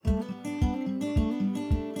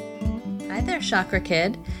Hi there, Chakra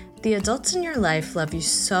Kid. The adults in your life love you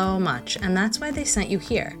so much, and that's why they sent you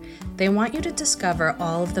here. They want you to discover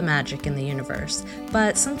all of the magic in the universe,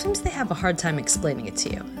 but sometimes they have a hard time explaining it to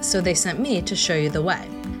you, so they sent me to show you the way.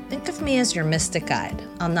 Think of me as your mystic guide.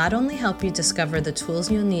 I'll not only help you discover the tools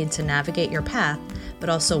you'll need to navigate your path, but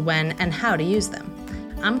also when and how to use them.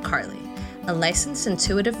 I'm Carly, a licensed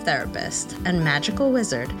intuitive therapist and magical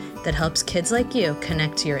wizard that helps kids like you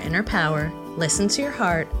connect to your inner power, listen to your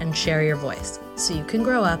heart, and share your voice, so you can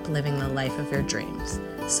grow up living the life of your dreams.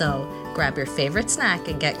 So grab your favorite snack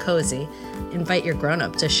and get cozy. Invite your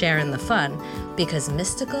grown-up to share in the fun, because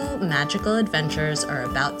mystical, magical adventures are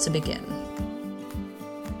about to begin.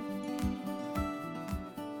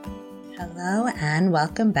 Hello and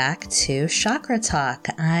welcome back to Chakra Talk.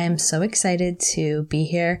 I'm so excited to be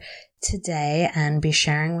here today and be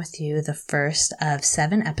sharing with you the first of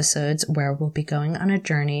 7 episodes where we'll be going on a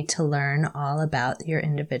journey to learn all about your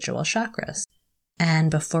individual chakras. And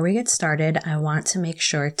before we get started, I want to make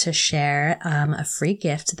sure to share a free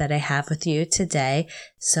gift that I have with you today.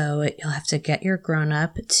 So you'll have to get your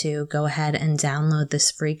grown-up to go ahead and download this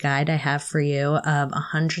free guide I have for you of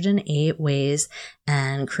 108 ways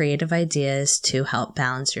and creative ideas to help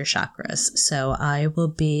balance your chakras. So I will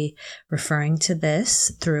be referring to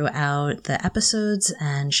this throughout the episodes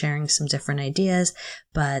and sharing some different ideas,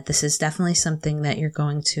 but this is definitely something that you're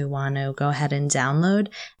going to want to go ahead and download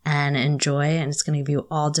and enjoy, and it's going to give you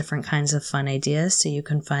all different kinds of fun ideas so you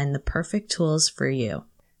can find the perfect tools for you.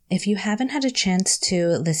 If you haven't had a chance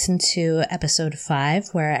to listen to episode 5,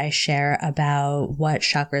 where I share about what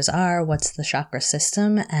chakras are, what's the chakra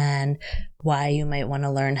system, and why you might want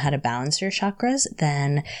to learn how to balance your chakras,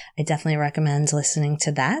 then I definitely recommend listening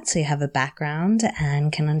to that so you have a background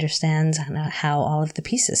and can understand how all of the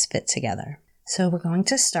pieces fit together. So we're going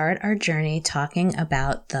to start our journey talking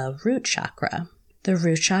about the root chakra. The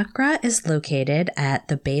root chakra is located at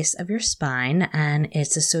the base of your spine, and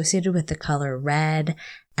it's associated with the color red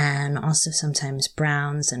and also sometimes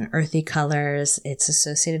browns and earthy colors. It's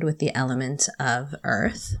associated with the element of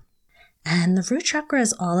earth. And the root chakra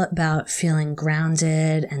is all about feeling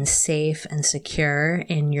grounded and safe and secure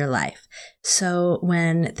in your life. So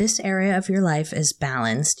when this area of your life is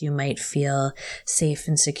balanced, you might feel safe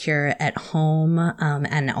and secure at home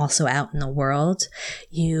and also out in the world.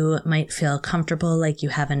 You might feel comfortable, like you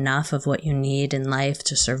have enough of what you need in life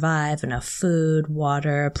to survive, enough food,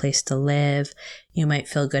 water, a place to live. You might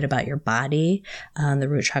feel good about your body. The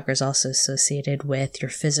root chakra is also associated with your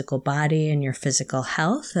physical body and your physical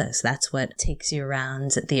health, as that's what takes you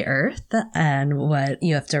around the earth and what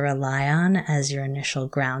you have to rely on as your initial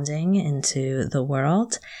grounding into the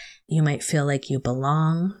world. You might feel like you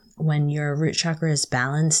belong. When your root chakra is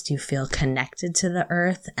balanced, you feel connected to the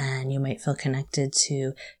earth, and you might feel connected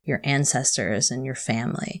to your ancestors and your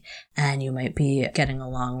family. And you might be getting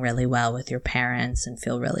along really well with your parents and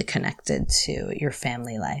feel really connected to your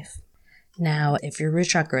family life. Now, if your root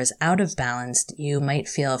chakra is out of balance, you might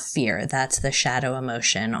feel fear. That's the shadow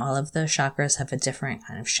emotion. All of the chakras have a different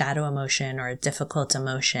kind of shadow emotion or a difficult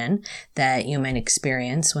emotion that you might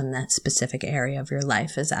experience when that specific area of your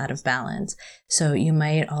life is out of balance. So you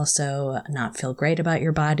might also not feel great about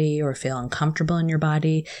your body or feel uncomfortable in your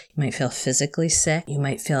body. You might feel physically sick. You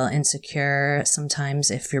might feel insecure. Sometimes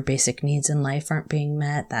if your basic needs in life aren't being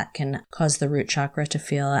met, that can cause the root chakra to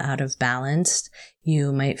feel out of balance.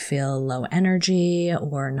 You might feel low energy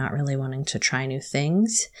or not really wanting to try new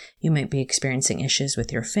things. You might be experiencing issues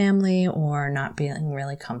with your family or not being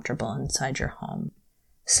really comfortable inside your home.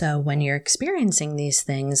 So when you're experiencing these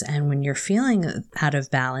things and when you're feeling out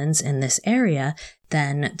of balance in this area,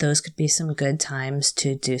 then those could be some good times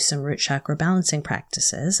to do some root chakra balancing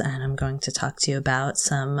practices. And I'm going to talk to you about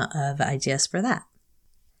some of the ideas for that.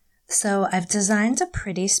 So I've designed a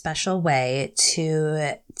pretty special way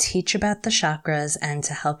to teach about the chakras and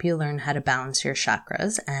to help you learn how to balance your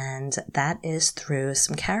chakras, and that is through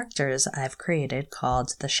some characters I've created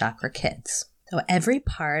called the Chakra Kids. So every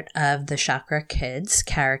part of the Chakra Kids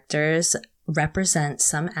characters represent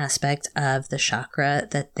some aspect of the chakra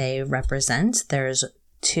that they represent. There's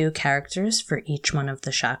 2 characters for each one of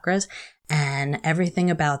the chakras, and everything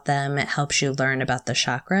about them helps you learn about the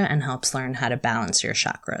chakra and helps learn how to balance your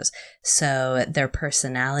chakras. So their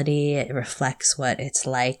personality, it reflects what it's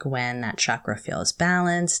like when that chakra feels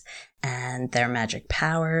balanced, and their magic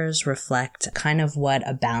powers reflect kind of what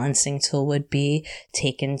a balancing tool would be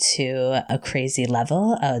taken to a crazy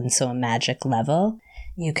level, and so a magic level.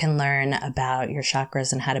 You can learn about your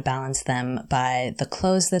chakras and how to balance them by the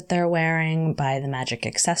clothes that they're wearing, by the magic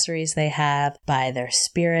accessories they have, by their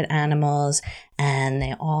spirit animals, and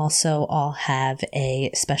they also all have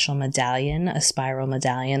a special medallion, a spiral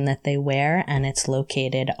medallion that they wear, and it's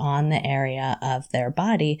located on the area of their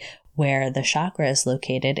body where the chakra is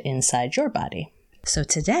located inside your body. So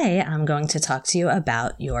today I'm going to talk to you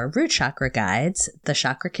about your root chakra guides, the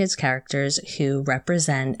Chakra Kids characters who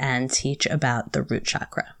represent and teach about the root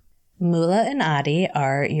chakra. Mula and Adi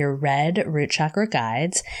are your red root chakra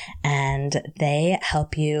guides, and they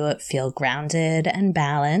help you feel grounded and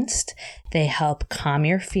balanced. They help calm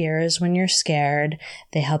your fears when you're scared.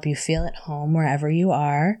 They help you feel at home wherever you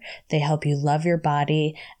are. They help you love your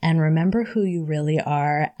body and remember who you really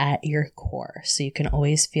are at your core, so you can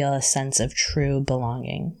always feel a sense of true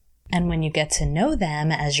belonging. And when you get to know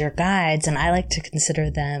them as your guides, and I like to consider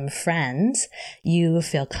them friends, you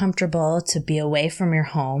feel comfortable to be away from your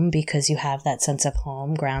home because you have that sense of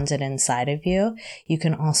home grounded inside of you. You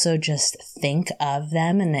can also just think of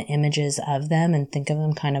them and the images of them and think of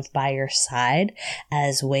them kind of by your side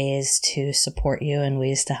as ways to support you and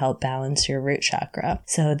ways to help balance your root chakra.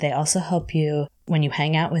 So they also help you when you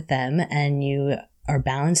hang out with them and you are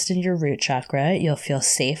balanced in your root chakra. You'll feel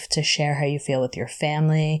safe to share how you feel with your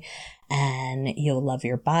family, and you'll love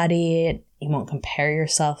your body. You won't compare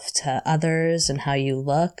yourself to others and how you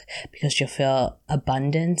look because you'll feel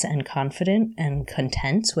abundant and confident and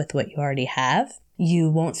content with what you already have.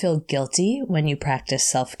 You won't feel guilty when you practice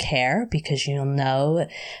self-care because you'll know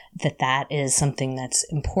that that is something that's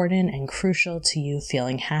important and crucial to you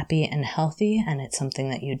feeling happy and healthy, and it's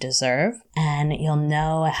something that you deserve. And you'll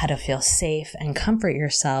know how to feel safe and comfort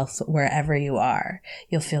yourself wherever you are.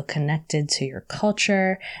 You'll feel connected to your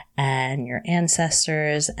culture and your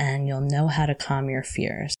ancestors, and you'll know how to calm your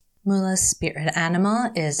fears. Mula's spirit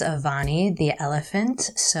animal is Avani, the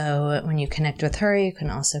elephant. So when you connect with her, you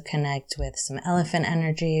can also connect with some elephant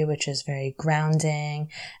energy, which is very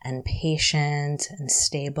grounding and patient and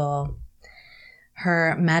stable.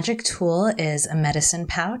 Her magic tool is a medicine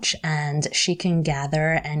pouch, and she can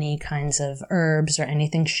gather any kinds of herbs or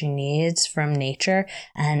anything she needs from nature,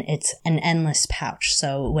 and it's an endless pouch.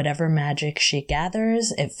 So whatever magic she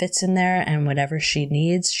gathers, it fits in there, and whatever she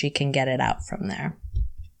needs, she can get it out from there.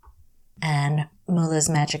 And Mula's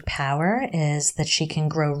magic power is that she can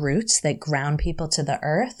grow roots that ground people to the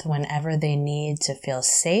earth whenever they need to feel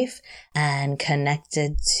safe and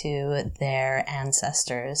connected to their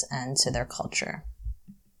ancestors and to their culture.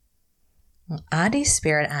 Adi's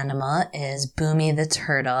spirit animal is Bhumi the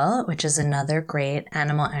turtle, which is another great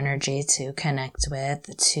animal energy to connect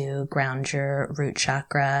with to ground your root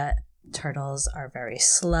chakra. Turtles are very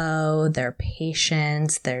slow, they're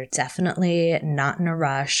patient, they're definitely not in a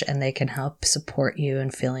rush, and they can help support you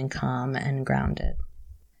in feeling calm and grounded.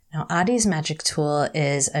 Now, Adi's magic tool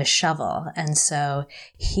is a shovel, and so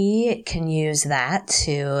he can use that's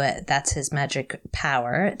his magic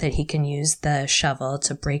power, that he can use the shovel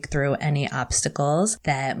to break through any obstacles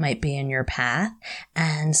that might be in your path,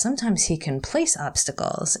 and sometimes he can place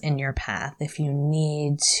obstacles in your path if you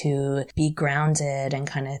need to be grounded and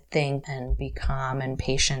kind of think and be calm and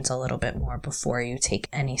patient a little bit more before you take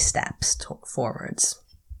any steps forwards.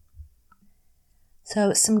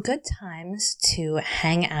 So some good times to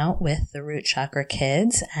hang out with the root chakra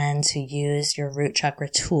kids and to use your root chakra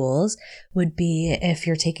tools would be if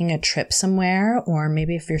you're taking a trip somewhere, or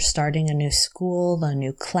maybe if you're starting a new school, a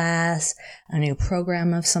new class, a new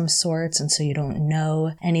program of some sorts, and so you don't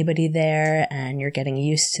know anybody there and you're getting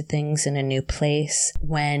used to things in a new place.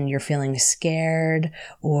 When you're feeling scared,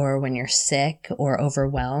 or when you're sick or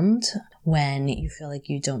overwhelmed, when you feel like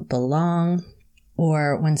you don't belong,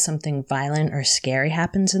 or when something violent or scary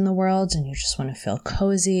happens in the world and you just want to feel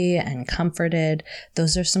cozy and comforted,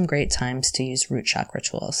 those are some great times to use root chakra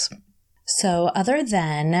tools. So other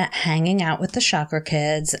than hanging out with the chakra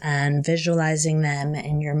kids and visualizing them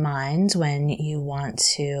in your mind when you want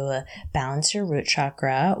to balance your root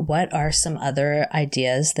chakra, what are some other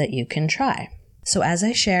ideas that you can try? So as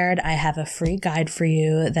I shared, I have a free guide for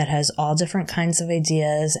you that has all different kinds of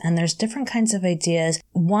ideas, and there's different kinds of ideas.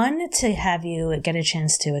 One, to have you get a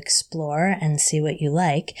chance to explore and see what you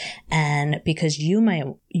like, and because you might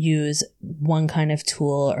use one kind of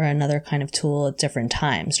tool or another kind of tool at different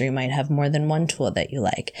times, or you might have more than one tool that you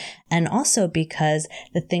like. And also because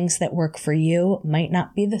the things that work for you might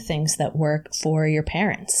not be the things that work for your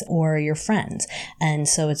parents or your friends. And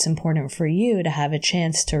so it's important for you to have a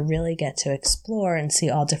chance to really get to explore and see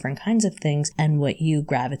all different kinds of things and what you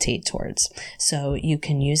gravitate towards. So you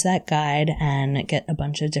can use that guide and get a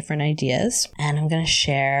bunch of different ideas. And I'm going to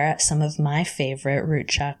share some of my favorite root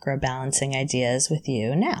chakra balancing ideas with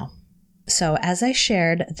you now. So as I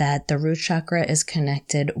shared that the root chakra is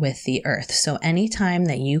connected with the earth. So anytime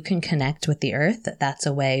that you can connect with the earth, that's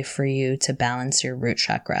a way for you to balance your root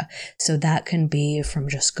chakra. So that can be from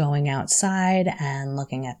just going outside and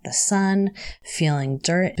looking at the sun, feeling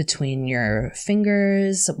dirt between your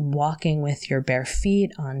fingers, walking with your bare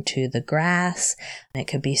feet onto the grass. It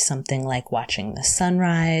could be something like watching the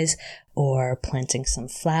sunrise or planting some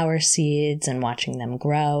flower seeds and watching them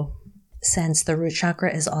grow. Since the root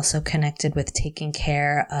chakra is also connected with taking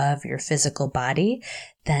care of your physical body,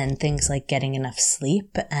 then things like getting enough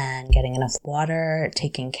sleep and getting enough water,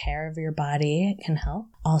 taking care of your body can help.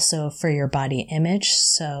 Also for your body image,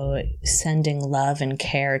 so sending love and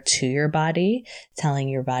care to your body, telling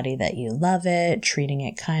your body that you love it, treating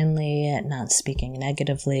it kindly, not speaking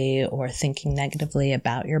negatively or thinking negatively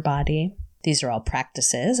about your body. These are all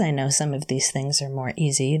practices. I know some of these things are more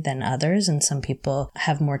easy than others, and some people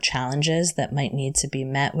have more challenges that might need to be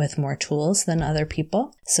met with more tools than other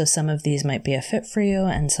people. So some of these might be a fit for you,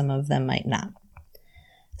 and some of them might not.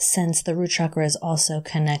 Since the root chakra is also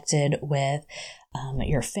connected with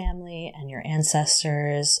your family and your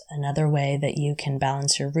ancestors, another way that you can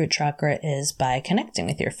balance your root chakra is by connecting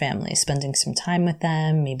with your family, spending some time with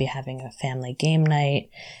them, maybe having a family game night,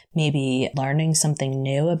 maybe learning something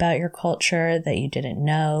new about your culture that you didn't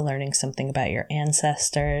know, learning something about your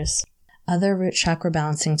ancestors. Other root chakra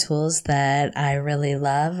balancing tools that I really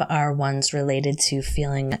love are ones related to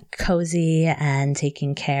feeling cozy and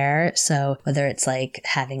taking care. So whether it's like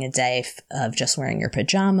having a day of just wearing your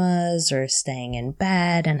pajamas or staying in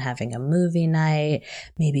bed and having a movie night,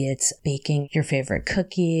 maybe it's baking your favorite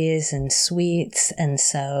cookies and sweets. And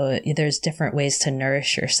so there's different ways to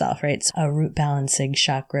nourish yourself, right? So a root balancing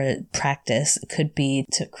chakra practice could be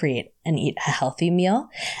to create and eat a healthy meal.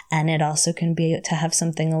 And it also can be to have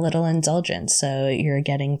something a little indulgent. So you're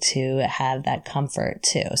getting to have that comfort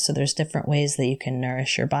too. So there's different ways that you can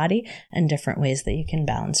nourish your body and different ways that you can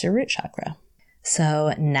balance your root chakra.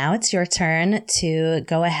 So now it's your turn to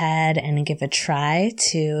go ahead and give a try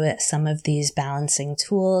to some of these balancing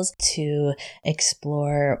tools to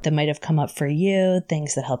explore that might have come up for you,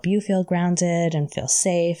 things that help you feel grounded and feel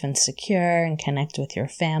safe and secure and connect with your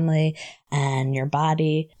family and your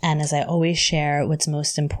body. And as I always share, what's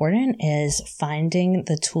most important is finding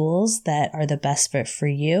the tools that are the best fit for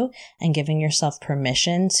you and giving yourself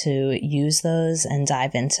permission to use those and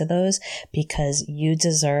dive into those, because you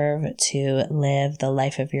deserve to live the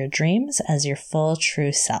life of your dreams as your full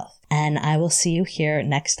true self. And I will see you here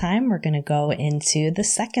next time. We're going to go into the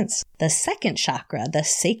second chakra, the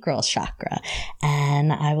sacral chakra.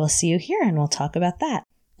 And I will see you here and we'll talk about that.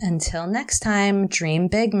 Until next time, dream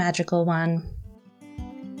big, magical one.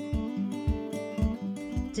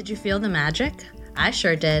 Did you feel the magic? I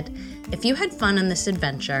sure did. If you had fun on this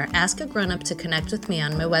adventure, ask a grown-up to connect with me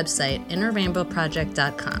on my website,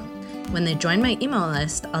 innerrainbowproject.com. When they join my email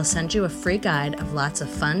list, I'll send you a free guide of lots of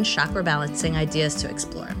fun chakra balancing ideas to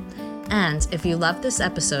explore. And if you loved this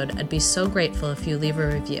episode, I'd be so grateful if you leave a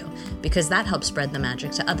review, because that helps spread the magic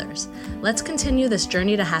to others. Let's continue this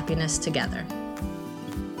journey to happiness together.